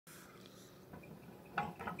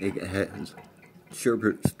It has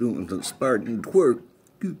Sherbert's doing the Spartan twerk.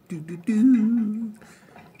 Do do do do.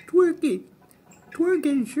 Twerk it,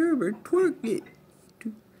 Sherbert, twerk it.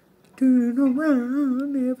 Turn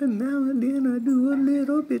around every now and then. I do a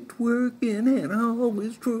little bit twerking, and I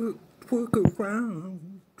always twerk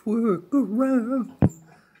around, twerk around.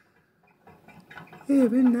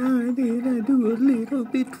 Every now and then I do a little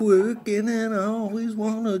bit twerking, and I always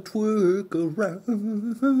wanna twerk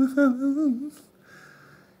around.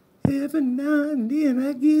 Every now and then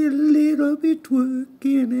I get a little bit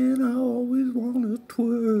twerking, and I always wanna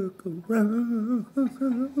twerk around.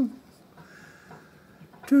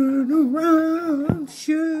 Turn around,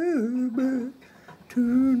 sherbert.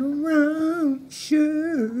 Turn around,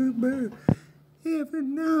 sherbert. Every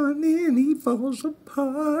now and then he falls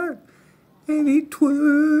apart, and he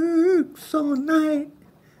twerks all night,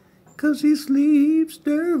 'cause he sleeps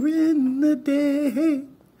during the day.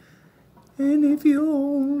 And if you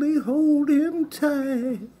only hold him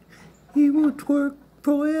tight, he will twerk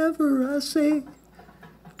forever, I say.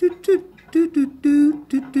 Do do do do do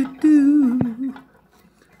do do do.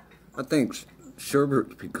 I think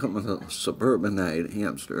Sherbert's becoming a suburbanite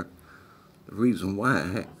hamster. The reason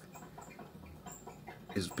why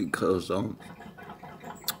is because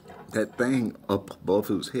that thing up above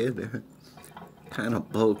his head there kind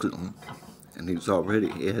of bugs him, and he's already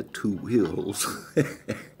had 2 wheels.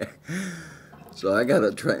 So I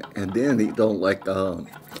gotta try, and then he don't like the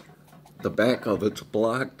back of it's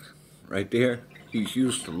blocked right there. He's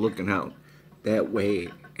used to looking out that way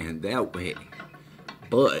and that way,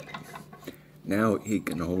 but now he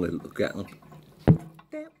can only look out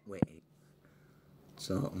that way.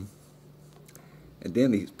 So, and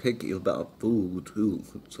then he's picky about food too,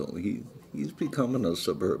 so he's becoming a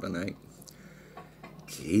suburbanite.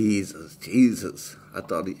 Jesus, I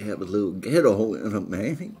thought he'd have a little ghetto in him,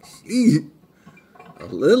 man. Gee, a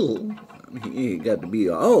little. I mean, he ain't got to be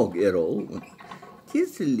all ghetto.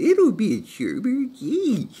 Just a little bit, Sherbert.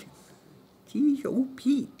 Geez, oh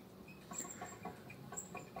Pete.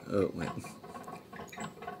 Oh, well.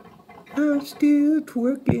 I'm still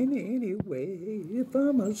twerking anyway, if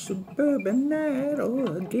I'm a suburbanite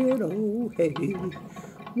or a ghetto, hey.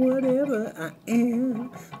 Whatever I am,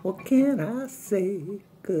 what can I say?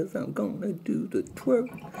 'Cause I'm gonna do the twerk,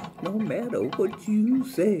 no matter what you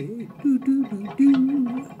say. Do do do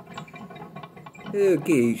do.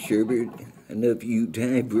 Okay, Sherbert, enough you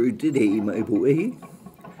time for today, my boy.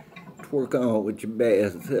 Twerk on with your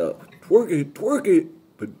bad self. Twerk it,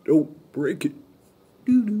 but don't break it.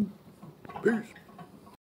 Do do. Peace.